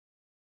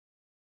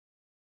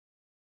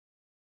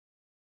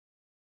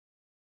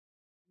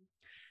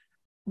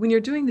when you're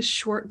doing the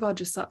short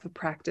Vajrasattva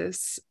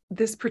practice,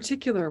 this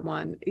particular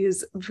one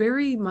is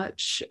very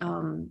much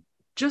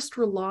just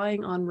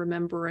relying on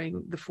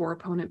remembering the four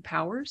opponent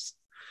powers.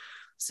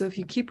 So if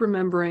you keep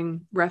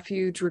remembering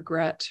refuge,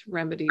 regret,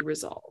 remedy,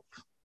 resolve,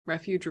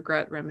 refuge,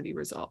 regret, remedy,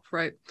 resolve,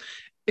 right?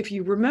 If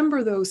you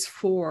remember those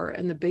four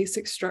and the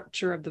basic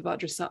structure of the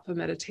Vajrasattva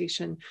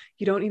meditation,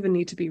 you don't even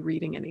need to be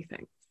reading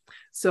anything.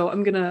 So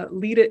I'm going to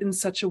lead it in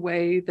such a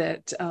way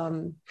that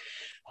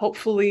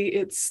hopefully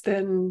it's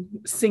then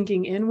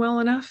sinking in well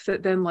enough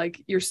that then,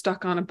 like, you're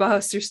stuck on a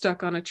bus, you're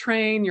stuck on a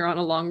train, you're on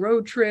a long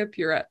road trip,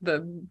 you're at the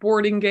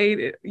boarding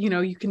gate,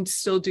 you can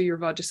still do your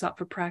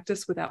Vajrasattva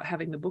practice without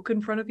having the book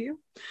in front of you.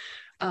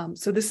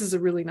 So this is a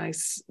really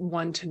nice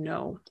one to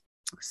know.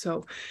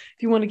 So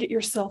if you want to get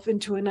yourself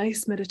into a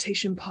nice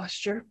meditation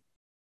posture,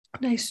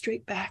 nice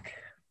straight back,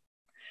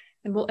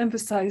 and we'll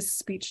emphasize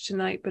speech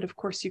tonight, but of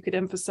course you could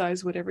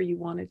emphasize whatever you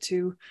wanted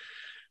to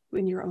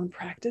in your own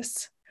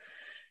practice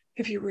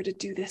if you were to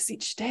do this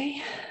each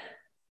day.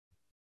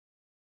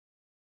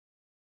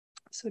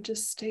 So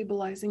just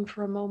stabilizing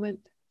for a moment,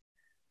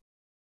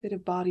 bit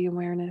of body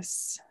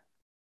awareness.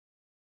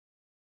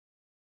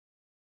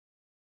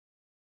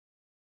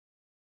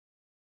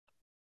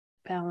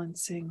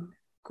 Balancing,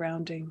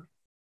 grounding.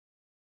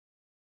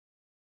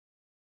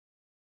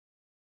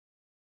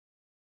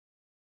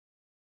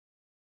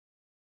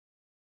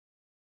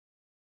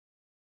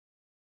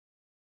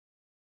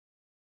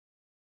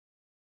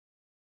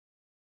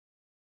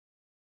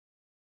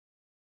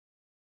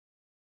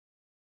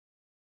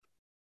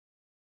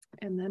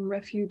 And then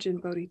refuge in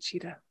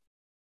bodhicitta.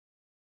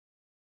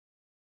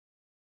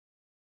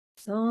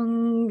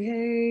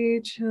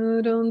 Sanghe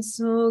chudon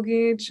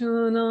sogi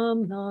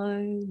chunam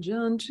nai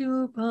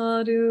janchu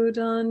padu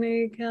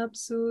dane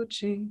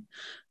kapsuchi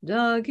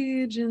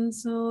dagi jin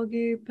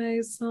sogi pe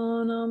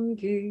sonam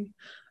gi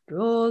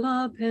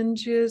rola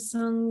penchi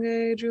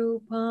sanghe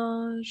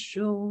drupa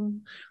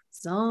shom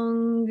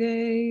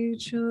sanghe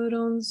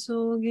chudon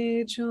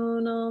sogi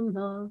chunam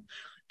nai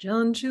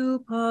janchu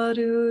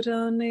padu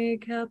dane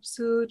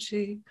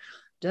kapsuchi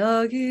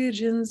dagi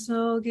jin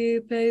sogi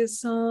pe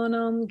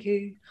sonam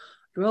gi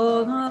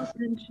Rola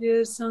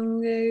pinche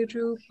sange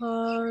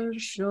drupar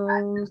sho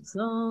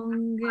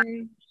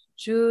sange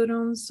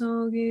churon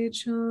sogi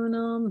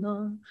chunam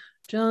na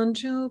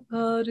janchu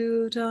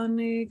padu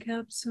dani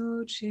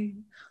kapsuchi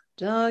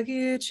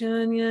dagi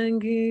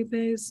chanyangi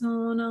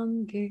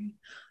besonamgi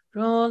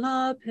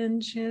rola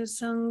pinche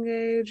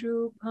sange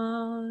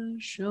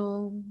drupar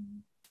sho.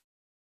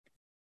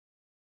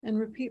 And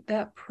repeat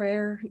that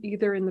prayer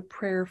either in the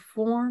prayer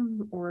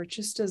form or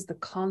just as the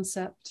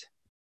concept.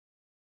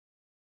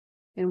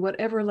 In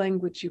whatever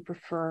language you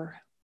prefer,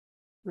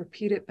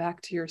 repeat it back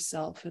to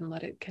yourself and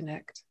let it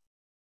connect.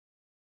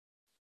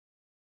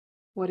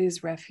 What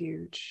is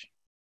refuge?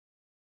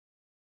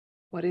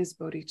 What is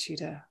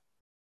bodhicitta?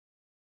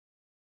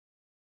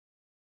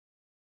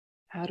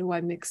 How do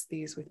I mix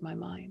these with my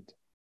mind?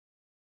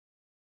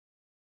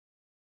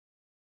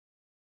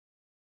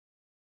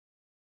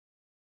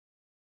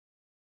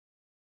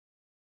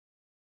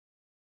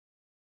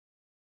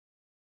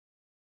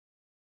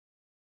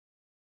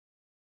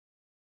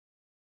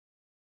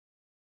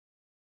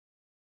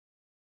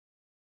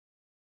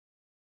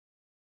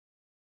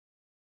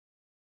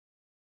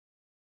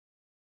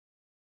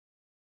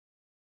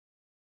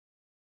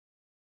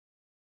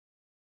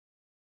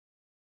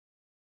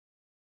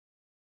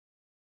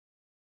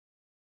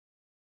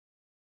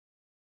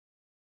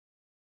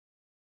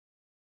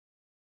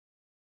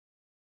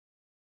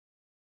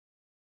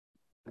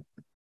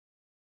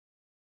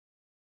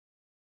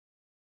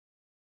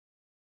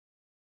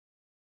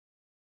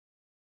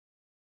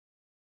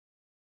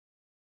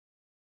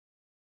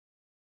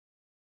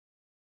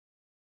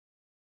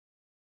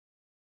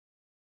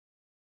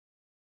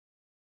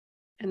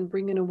 And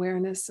bring an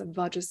awareness of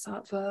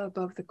Vajrasattva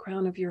above the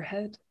crown of your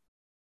head,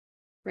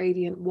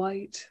 radiant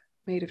white,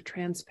 made of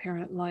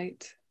transparent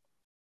light,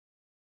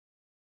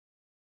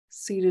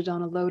 seated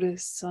on a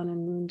lotus, sun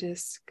and moon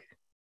disk,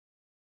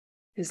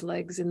 his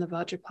legs in the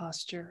Vajra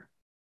posture.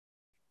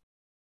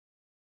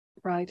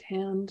 Right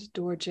hand,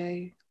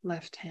 dorje,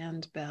 left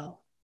hand,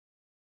 bell.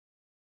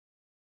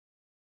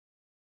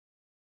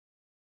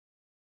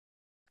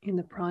 In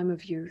the prime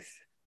of youth,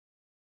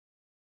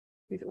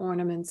 with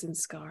ornaments and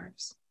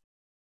scarves.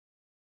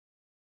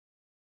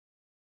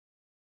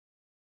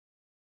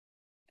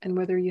 And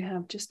whether you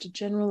have just a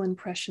general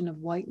impression of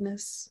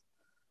whiteness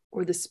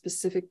or the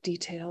specific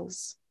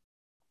details,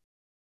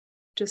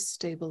 just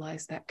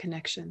stabilize that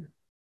connection.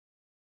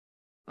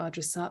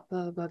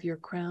 Vajrasattva above your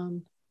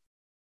crown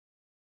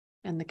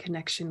and the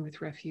connection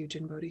with refuge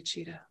and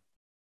bodhicitta.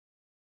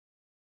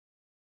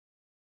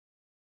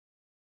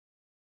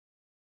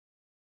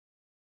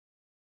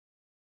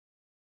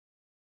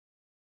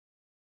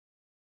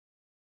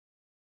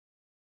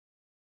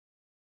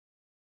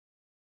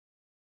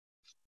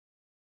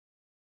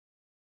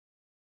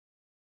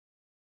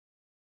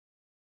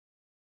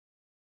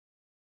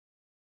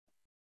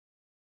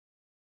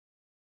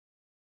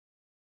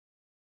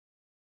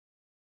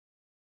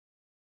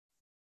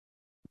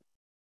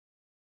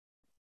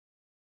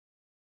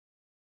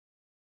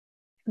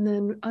 And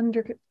then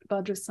under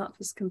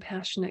Vajrasattva's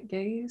compassionate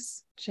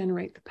gaze,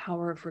 generate the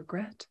power of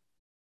regret.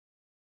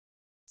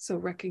 So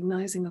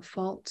recognizing a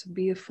fault to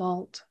be a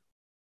fault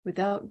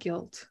without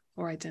guilt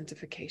or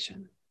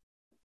identification.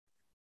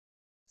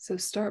 So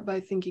start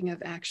by thinking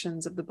of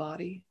actions of the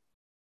body,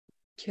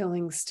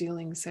 killing,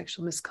 stealing,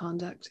 sexual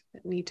misconduct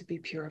that need to be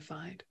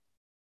purified.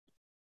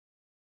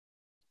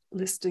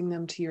 Listing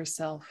them to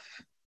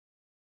yourself,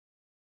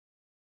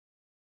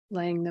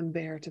 laying them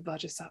bare to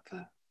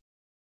Vajrasattva.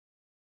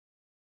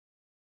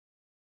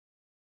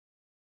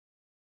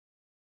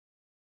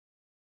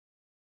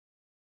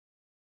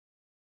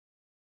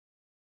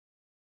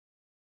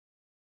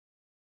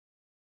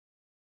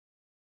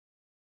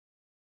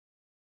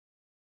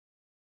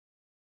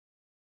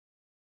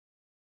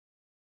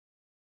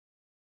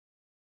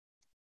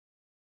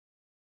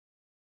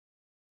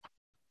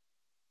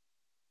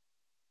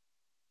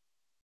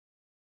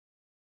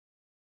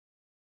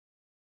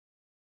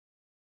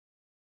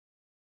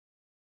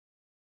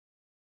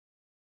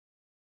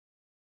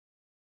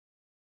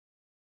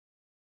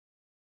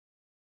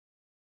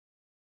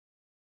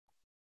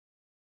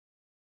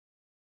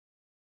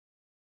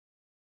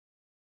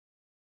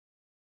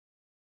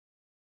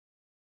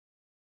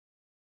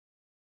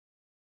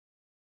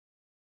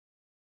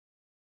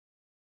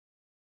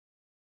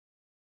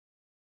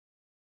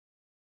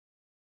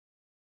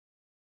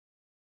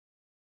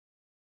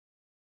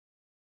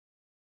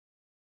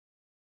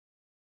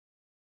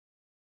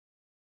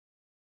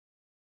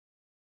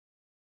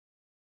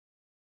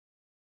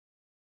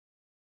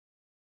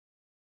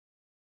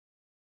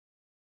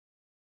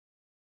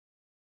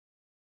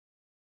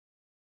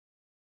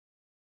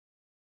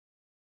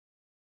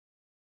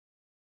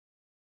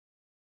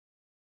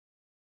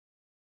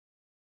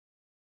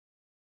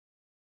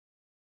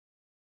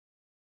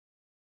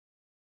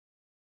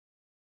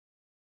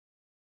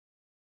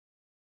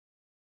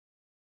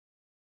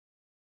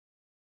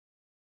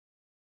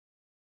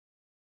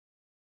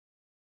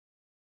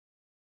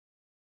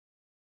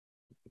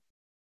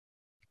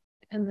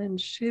 And then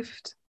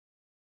shift,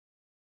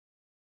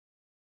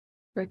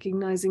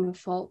 recognizing a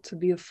fault to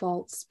be a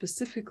fault,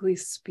 specifically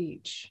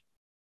speech.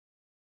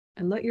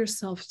 And let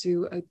yourself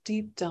do a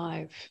deep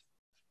dive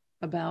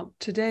about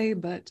today,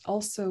 but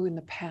also in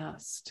the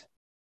past.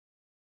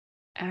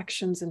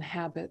 Actions and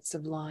habits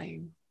of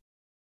lying,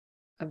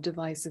 of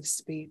divisive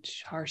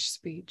speech, harsh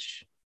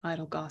speech,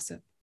 idle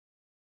gossip.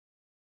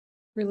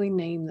 Really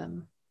name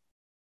them.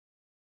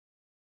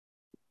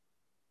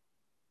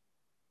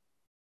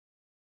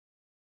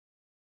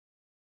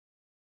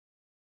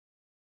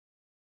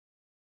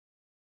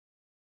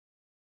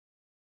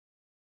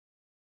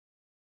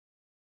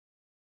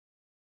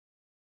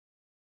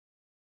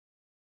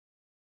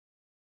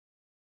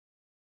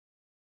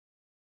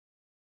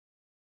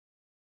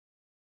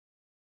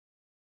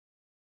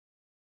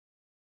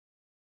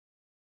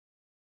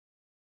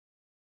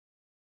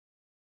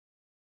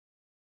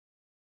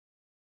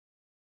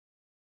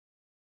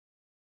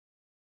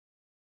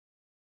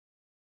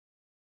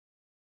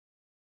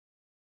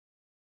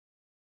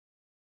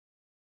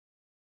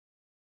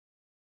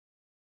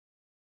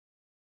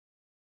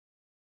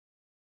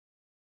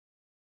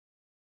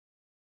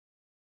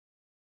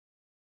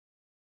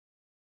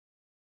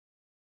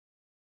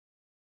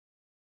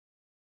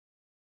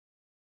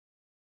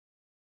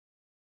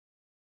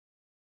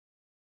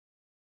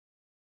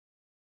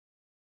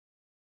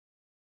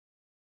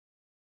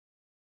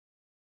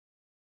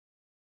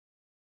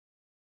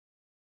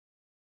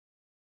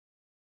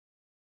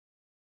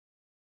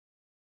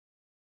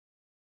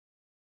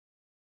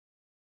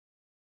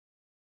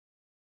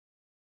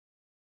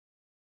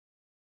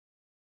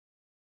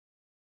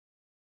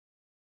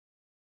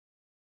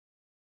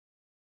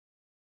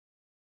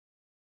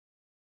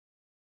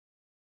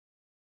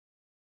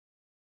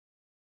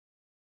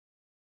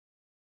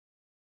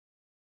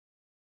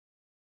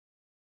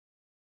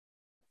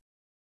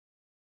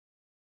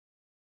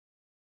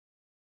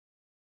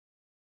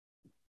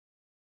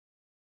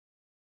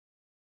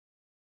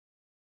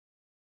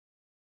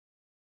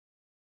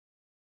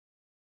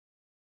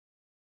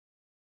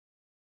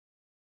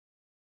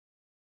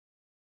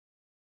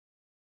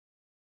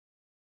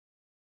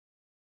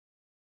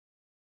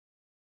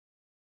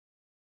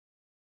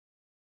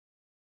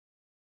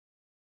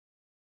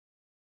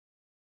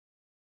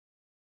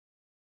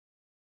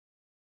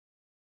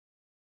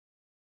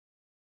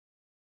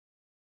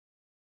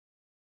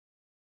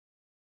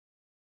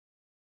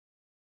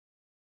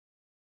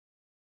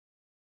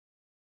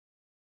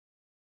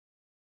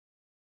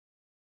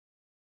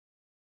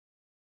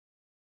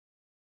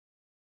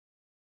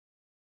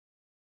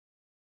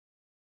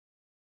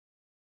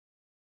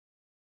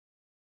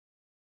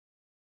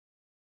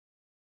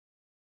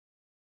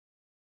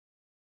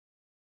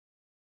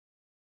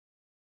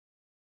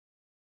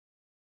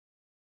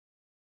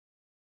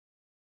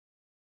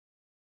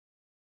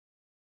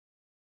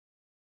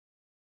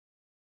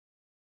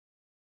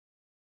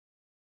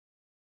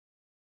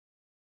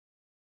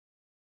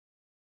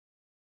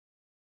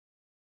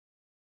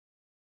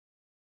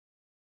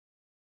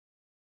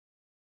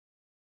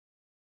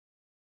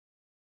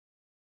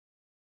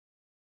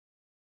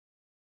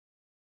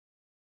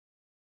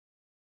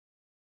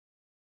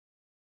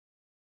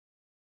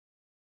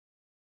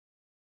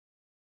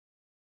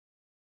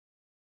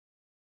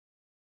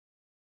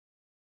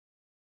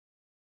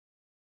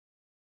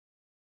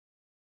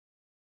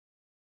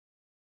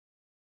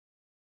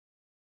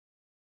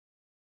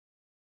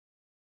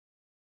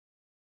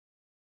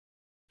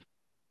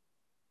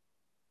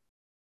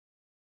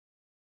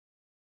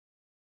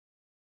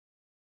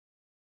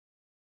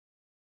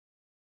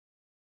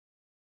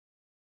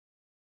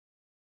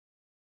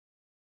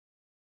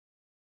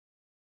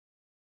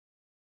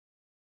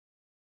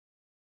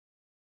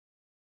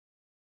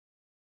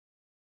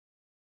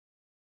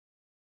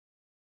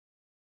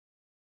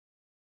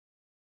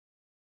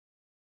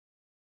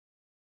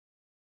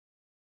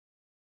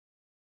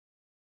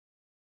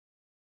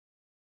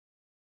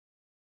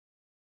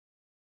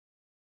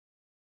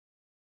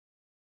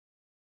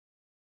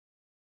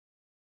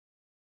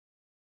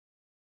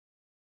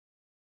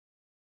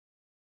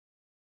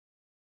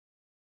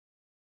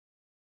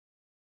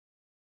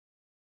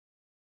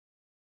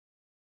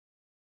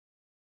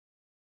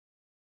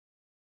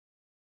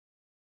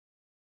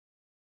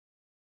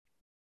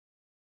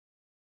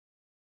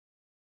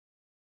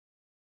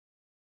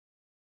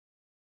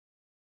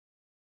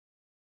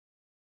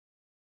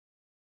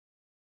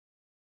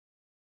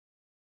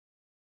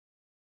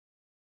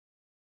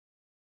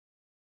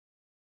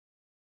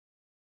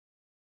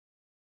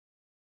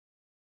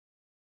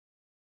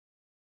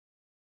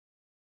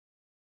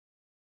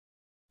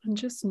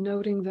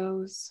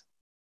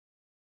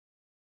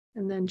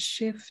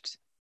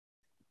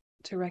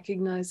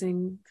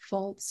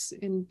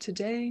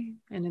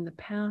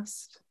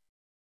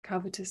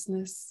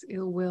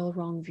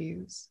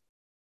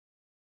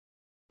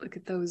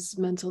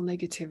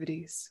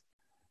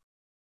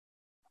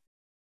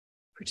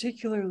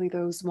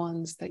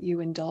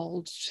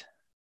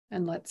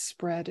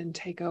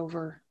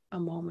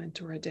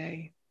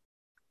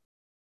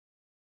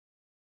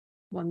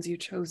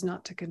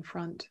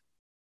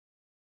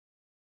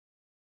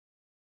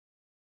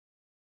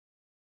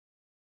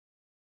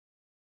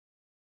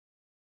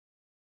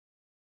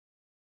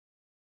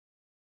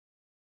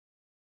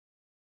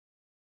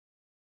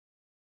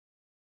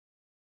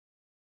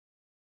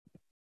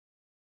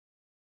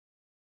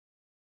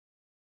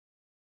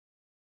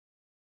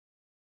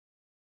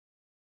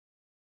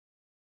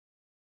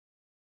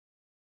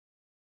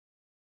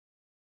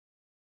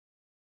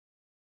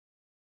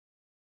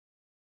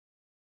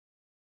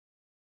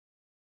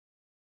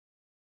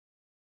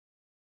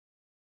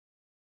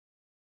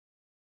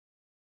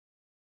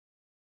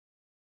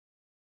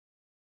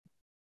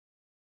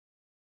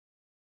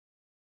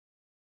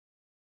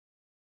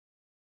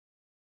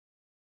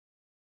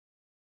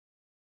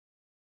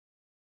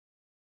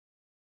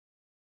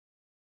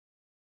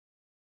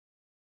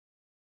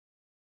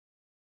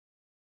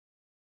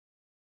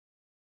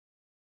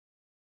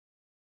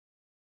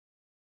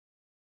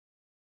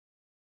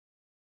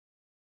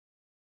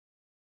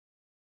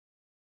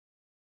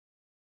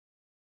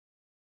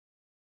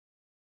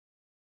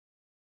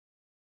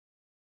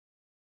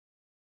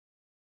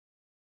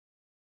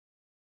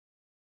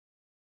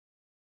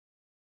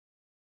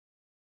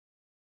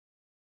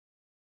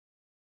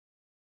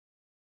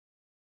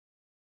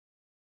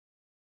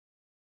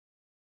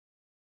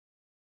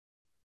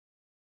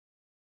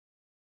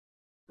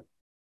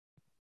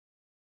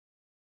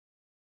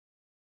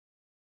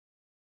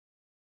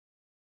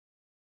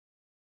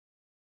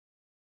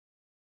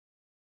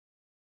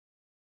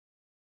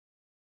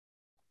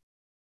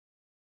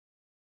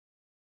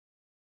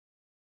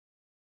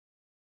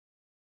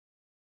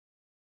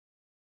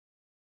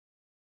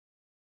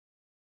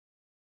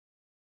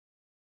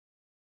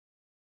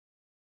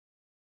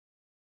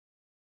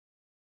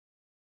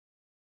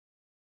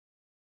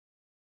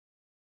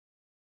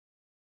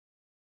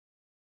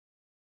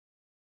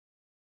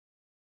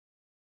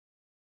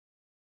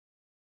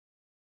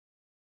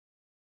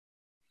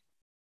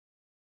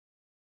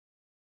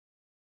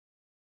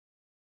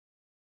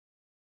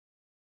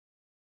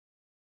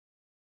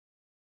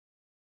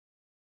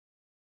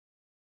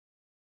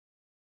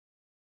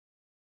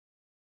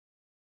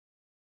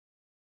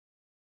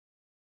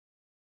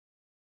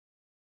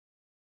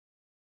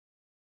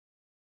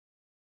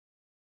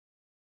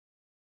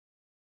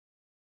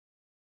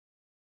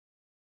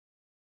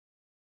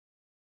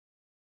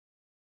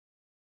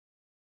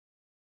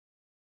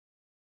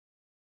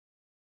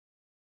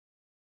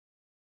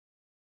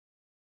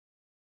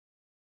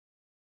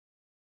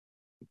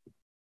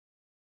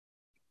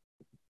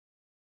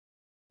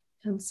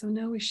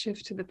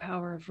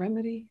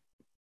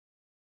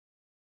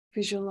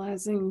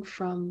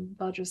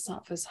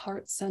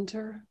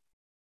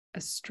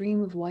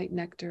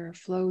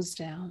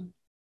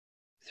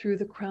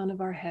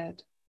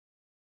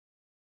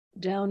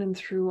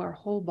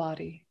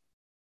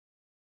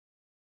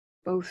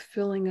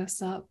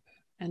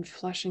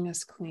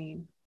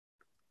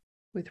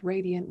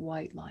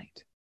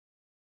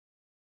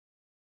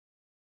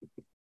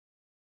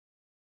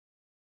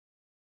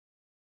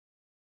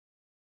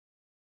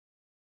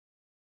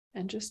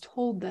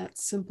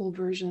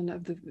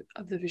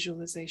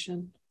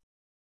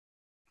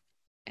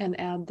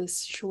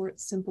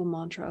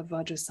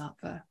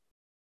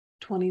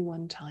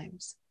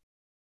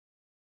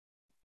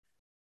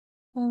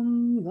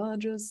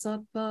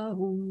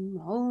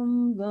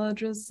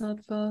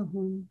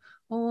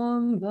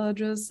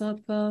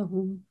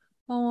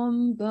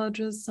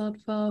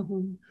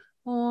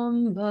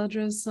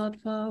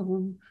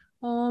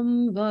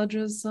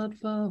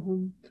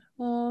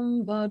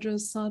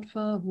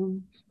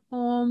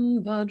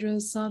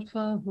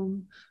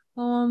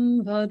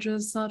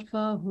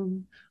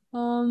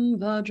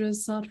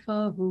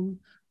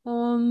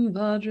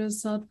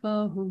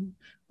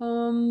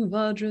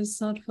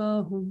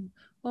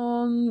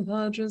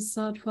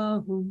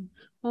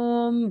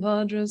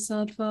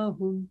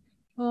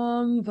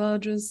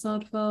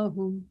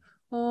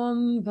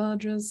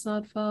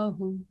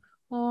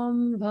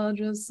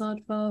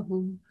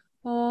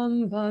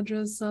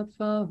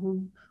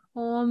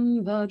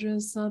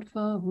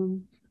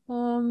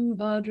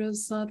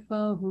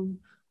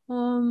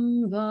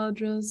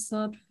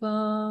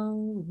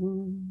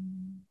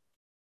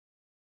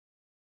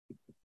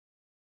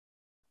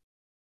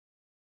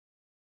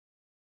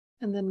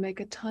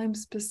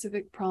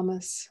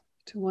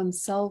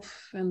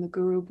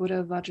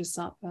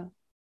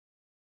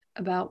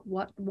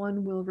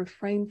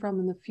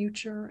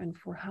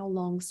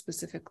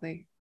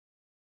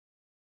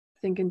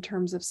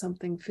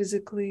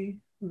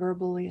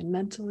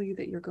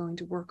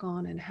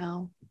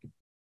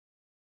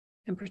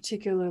 and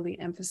particularly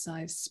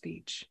emphasize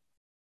speech.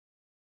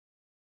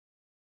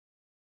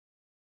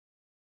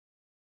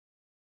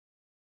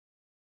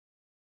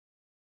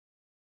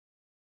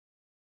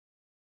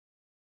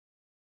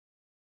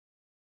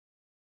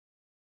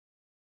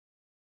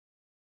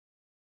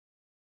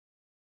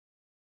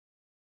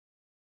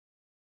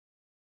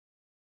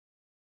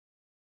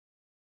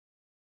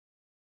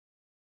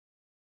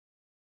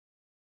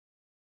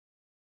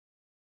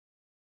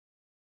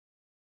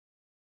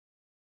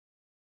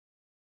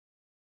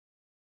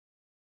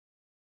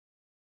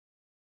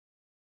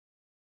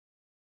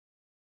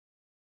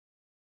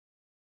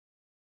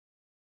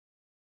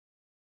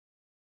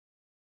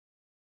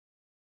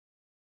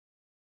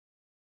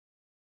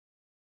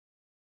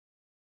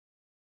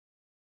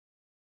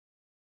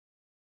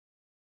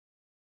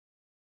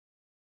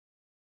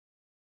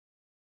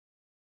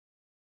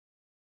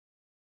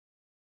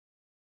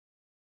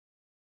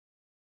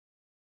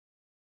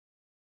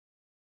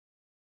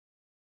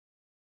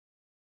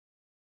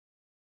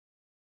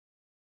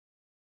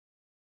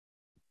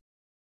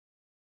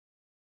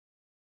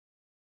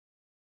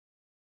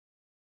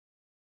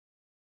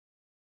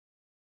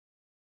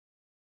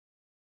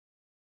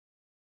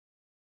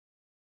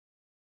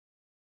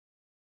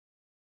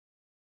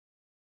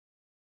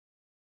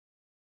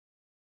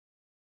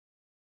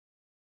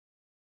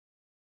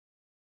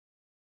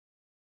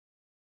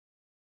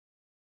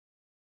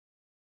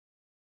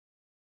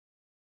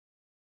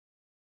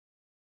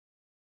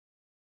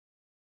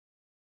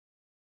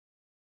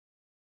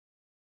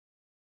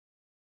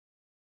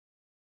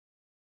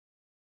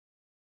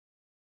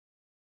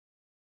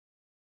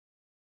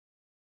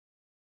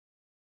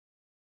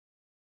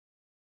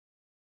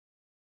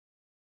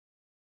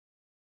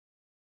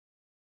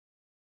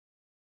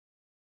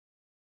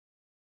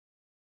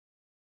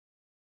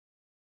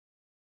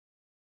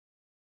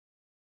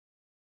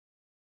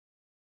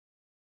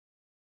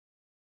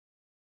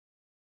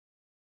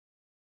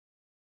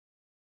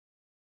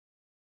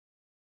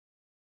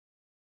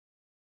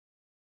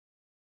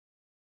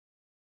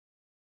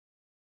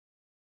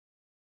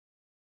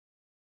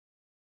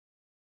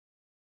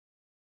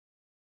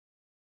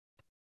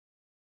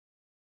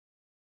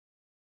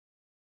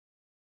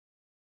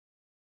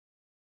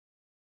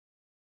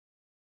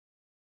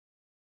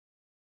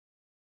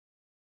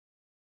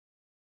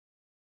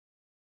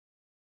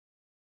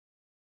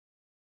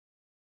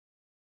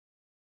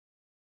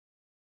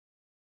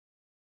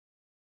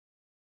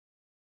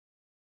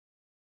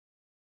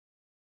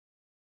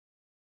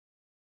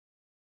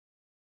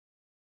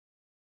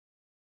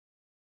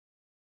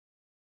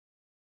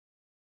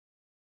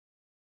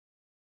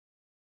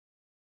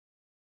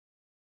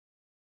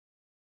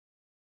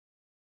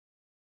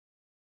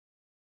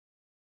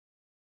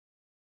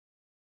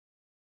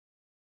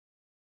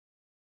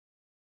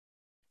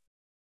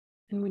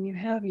 And when you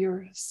have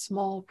your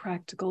small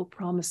practical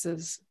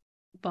promises,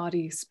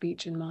 body,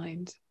 speech, and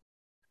mind,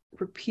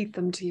 repeat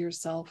them to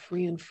yourself,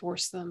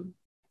 reinforce them,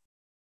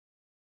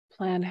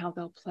 plan how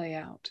they'll play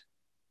out,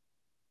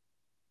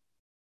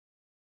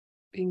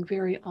 being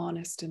very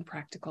honest and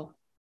practical.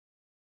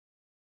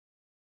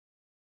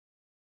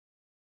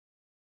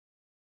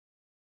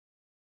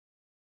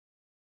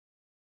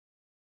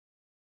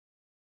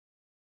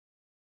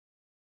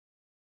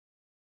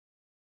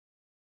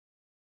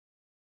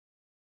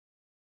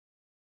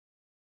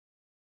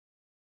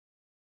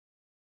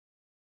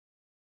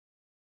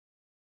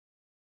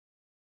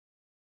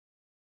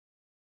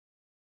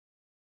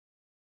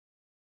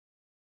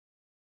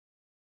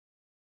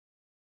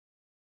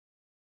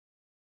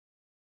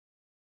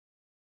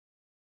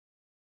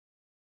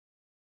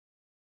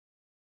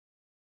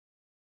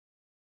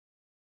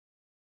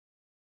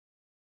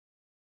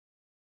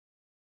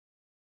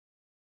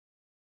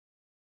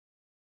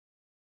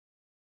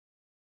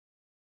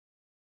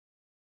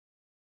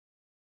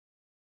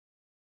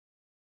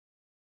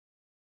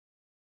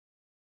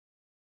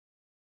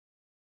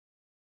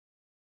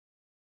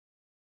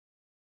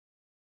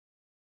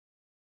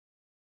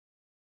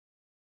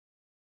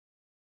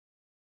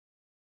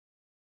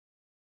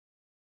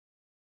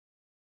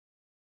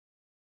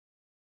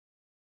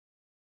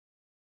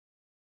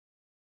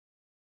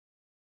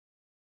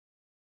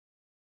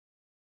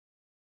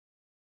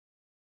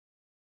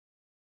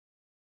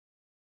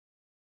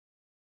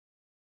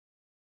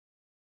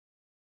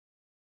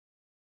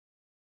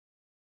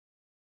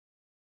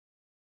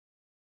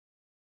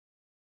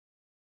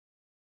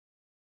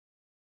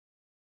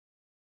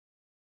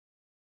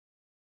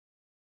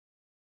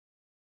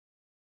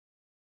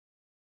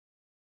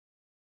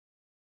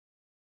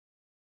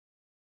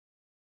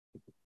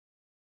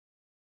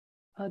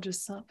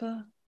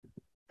 Vajrasattva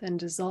then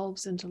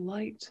dissolves into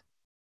light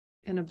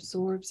and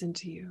absorbs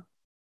into you.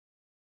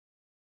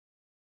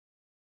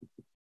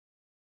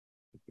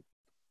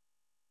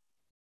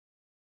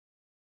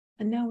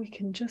 And now we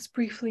can just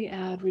briefly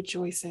add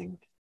rejoicing.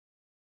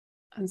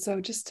 And so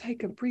just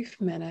take a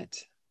brief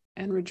minute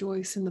and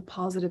rejoice in the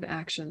positive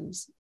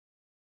actions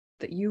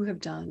that you have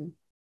done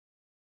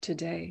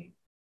today.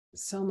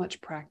 So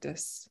much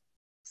practice,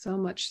 so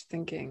much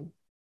thinking,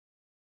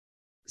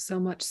 so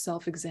much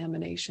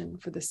self-examination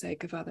for the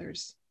sake of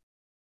others.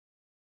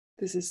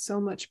 This is so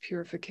much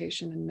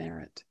purification and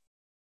merit.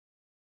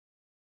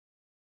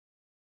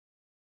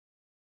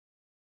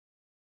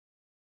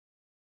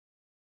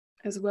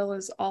 As well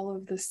as all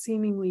of the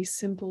seemingly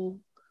simple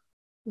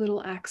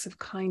little acts of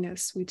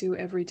kindness we do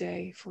every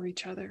day for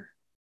each other,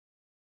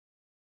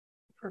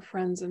 for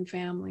friends and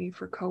family,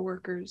 for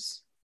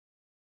coworkers.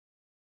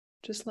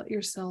 Just let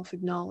yourself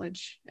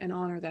acknowledge and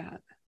honor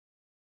that.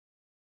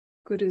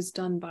 Good is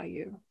done by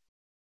you.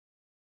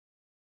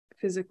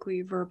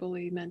 Physically,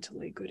 verbally,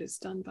 mentally, good is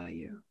done by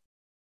you.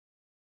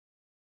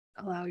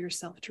 Allow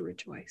yourself to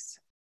rejoice.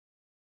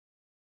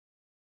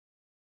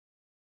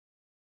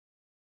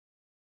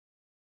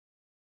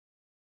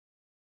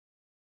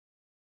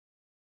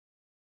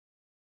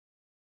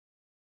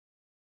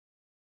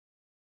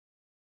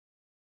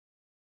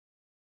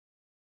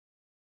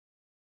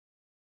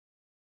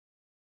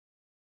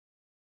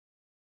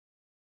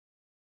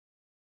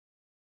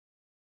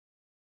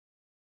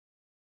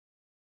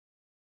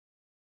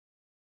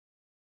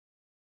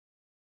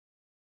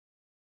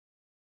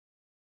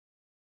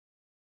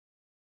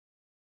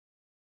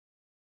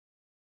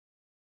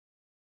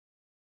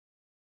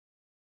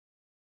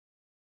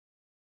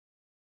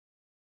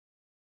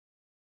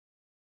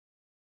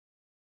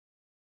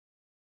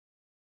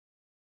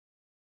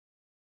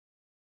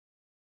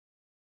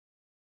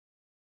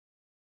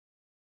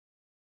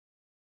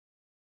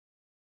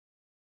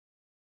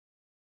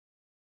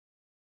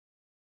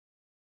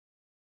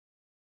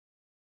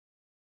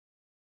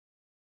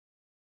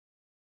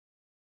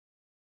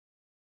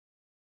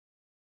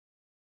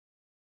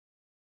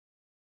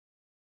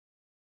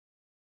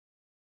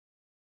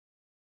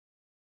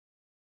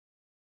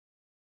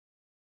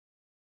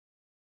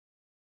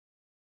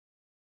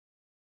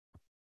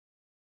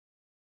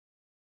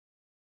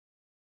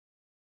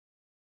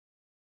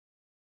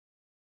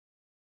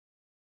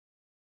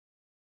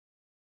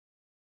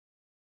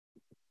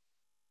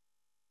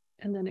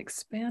 And then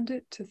expand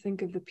it to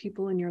think of the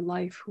people in your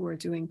life who are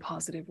doing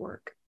positive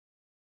work,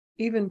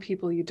 even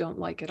people you don't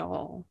like at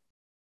all,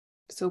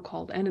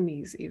 so-called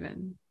enemies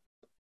even,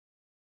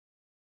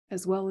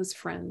 as well as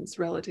friends,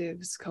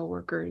 relatives,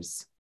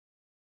 coworkers,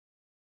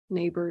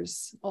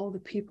 neighbors, all the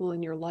people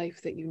in your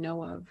life that you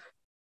know of.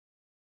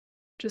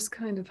 Just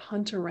kind of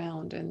hunt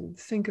around and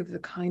think of the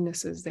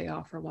kindnesses they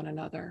offer one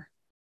another,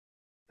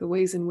 the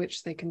ways in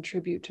which they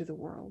contribute to the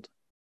world.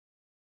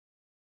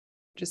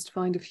 Just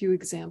find a few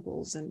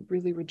examples and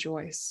really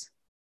rejoice.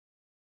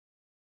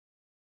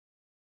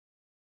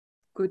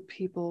 Good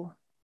people,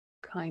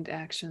 kind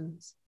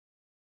actions.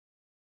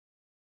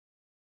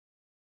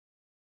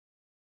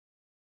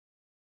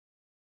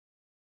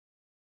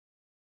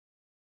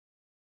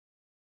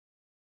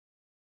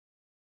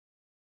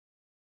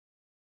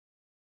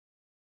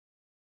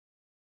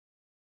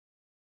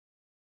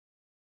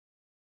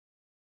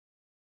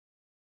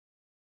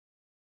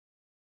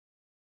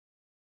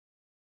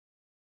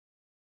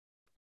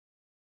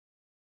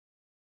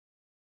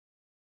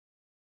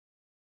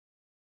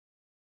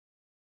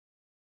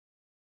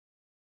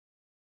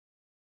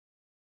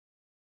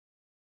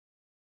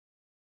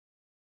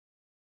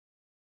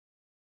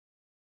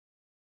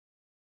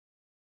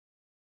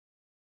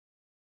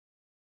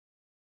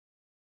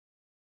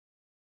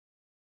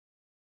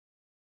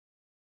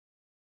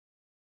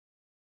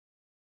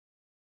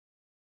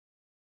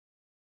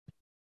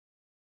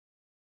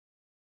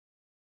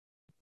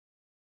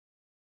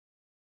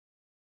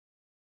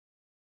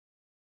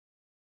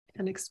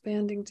 And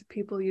expanding to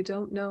people you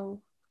don't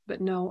know, but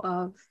know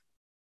of,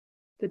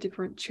 the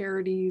different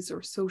charities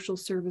or social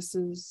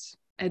services,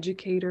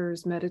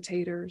 educators,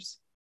 meditators,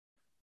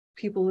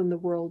 people in the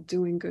world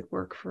doing good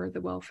work for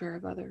the welfare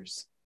of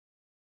others.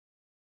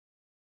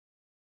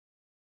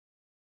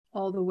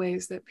 All the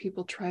ways that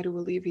people try to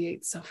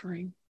alleviate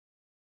suffering,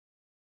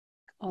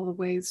 all the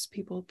ways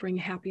people bring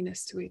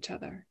happiness to each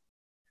other.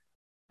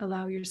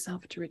 Allow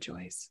yourself to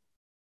rejoice.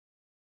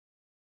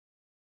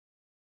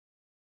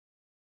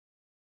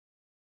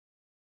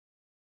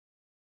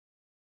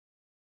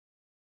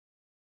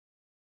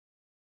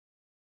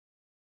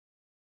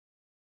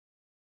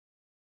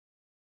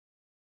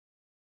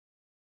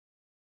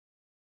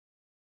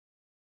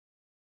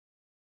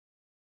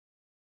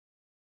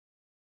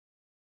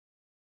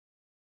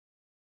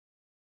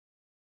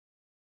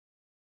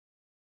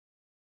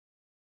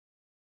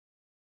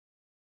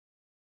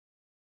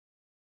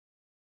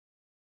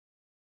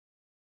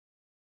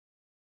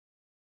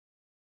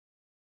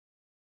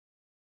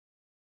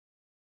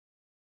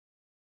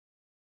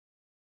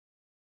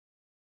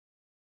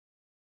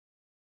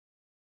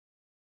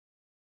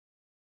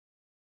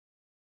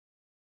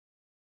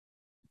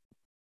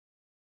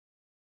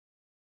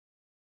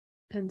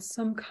 And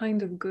some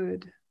kind of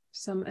good,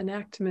 some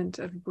enactment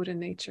of Buddha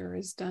nature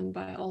is done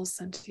by all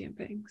sentient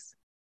beings.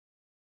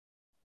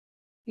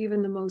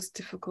 Even the most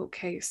difficult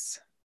case.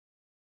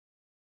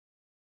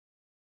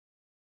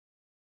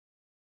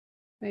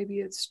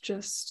 Maybe it's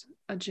just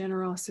a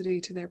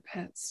generosity to their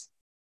pets.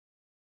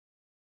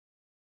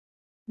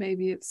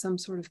 Maybe it's some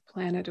sort of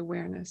planet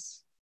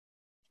awareness.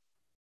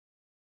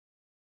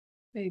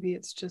 Maybe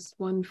it's just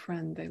one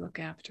friend they look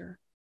after.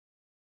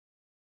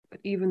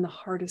 But even the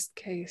hardest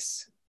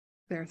case,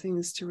 there are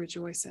things to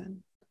rejoice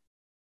in,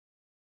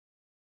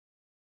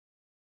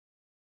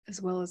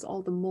 as well as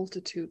all the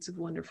multitudes of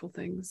wonderful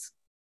things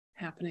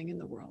happening in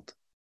the world.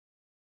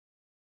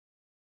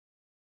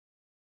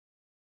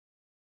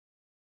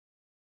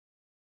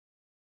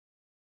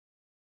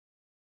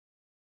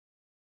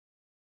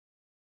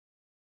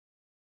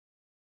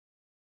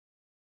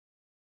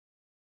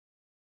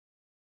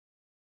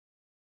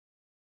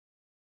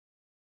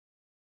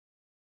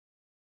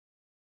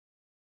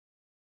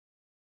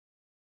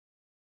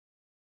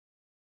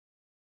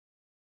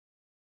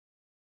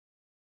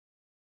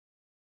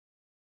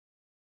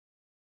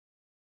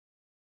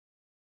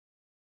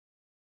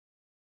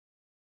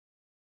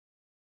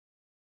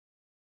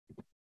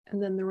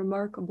 And then the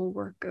remarkable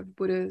work of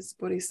Buddhas,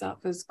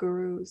 Bodhisattvas,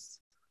 Gurus,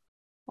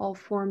 all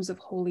forms of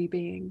holy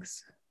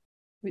beings,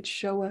 which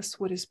show us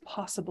what is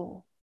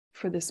possible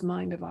for this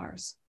mind of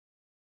ours.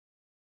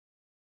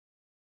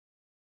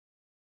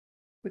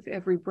 With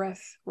every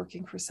breath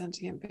working for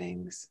sentient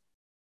beings,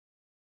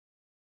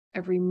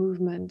 every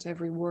movement,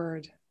 every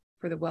word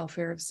for the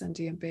welfare of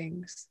sentient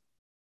beings.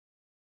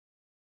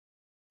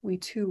 We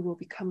too will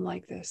become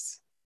like this.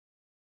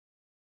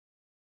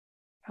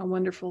 How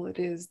wonderful it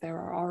is there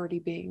are already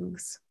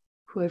beings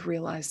who have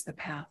realized the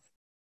path.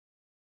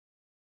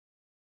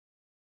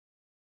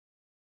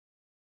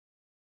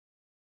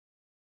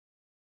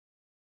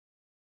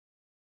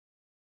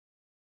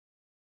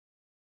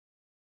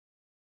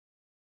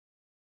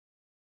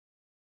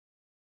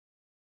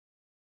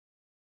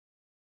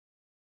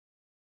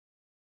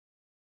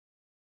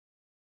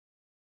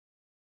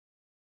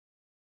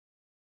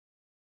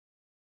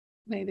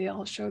 May they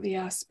all show the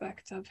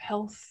aspect of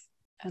health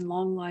and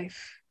long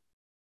life.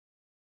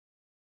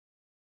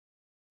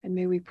 And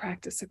may we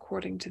practice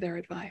according to their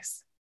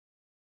advice.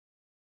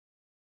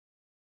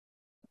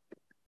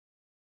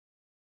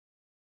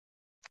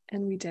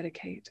 And we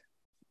dedicate.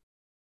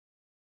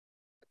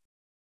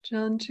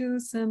 Chanchu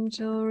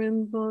semcho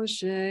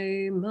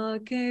rinpoche ma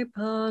ke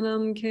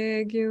panam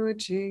ke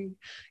gyuchi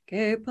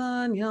ke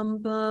pan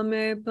yampa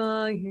me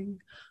payi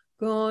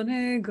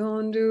gone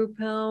gondu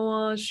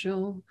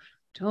pawasho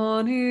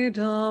Tony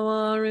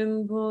dawa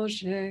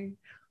rinpoche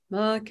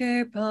ma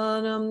ke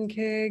panam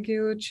ke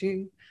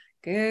gyuchi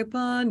ke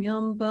pan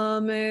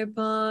yampa me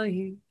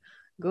payi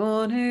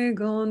gone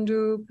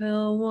gondu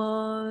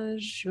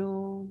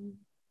pawasho.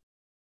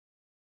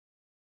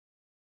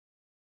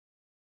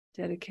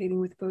 Dedicating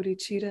with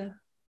bodhicitta,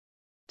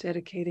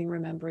 dedicating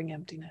remembering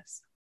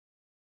emptiness.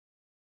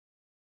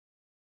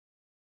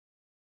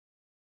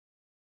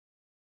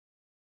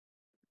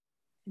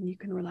 And you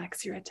can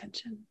relax your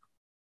attention.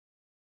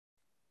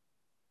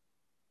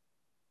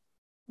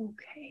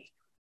 Okay,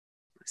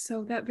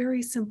 so that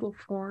very simple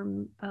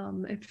form,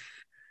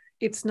 if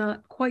it's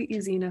not quite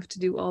easy enough to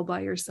do all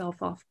by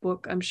yourself off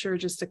book, I'm sure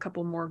just a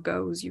couple more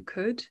goes you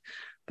could,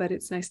 but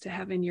it's nice to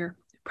have in your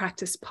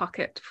practice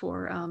pocket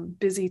for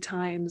busy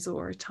times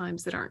or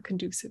times that aren't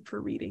conducive for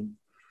reading.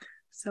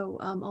 So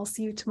I'll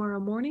see you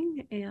tomorrow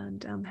morning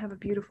and have a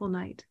beautiful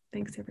night.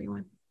 Thanks,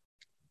 everyone.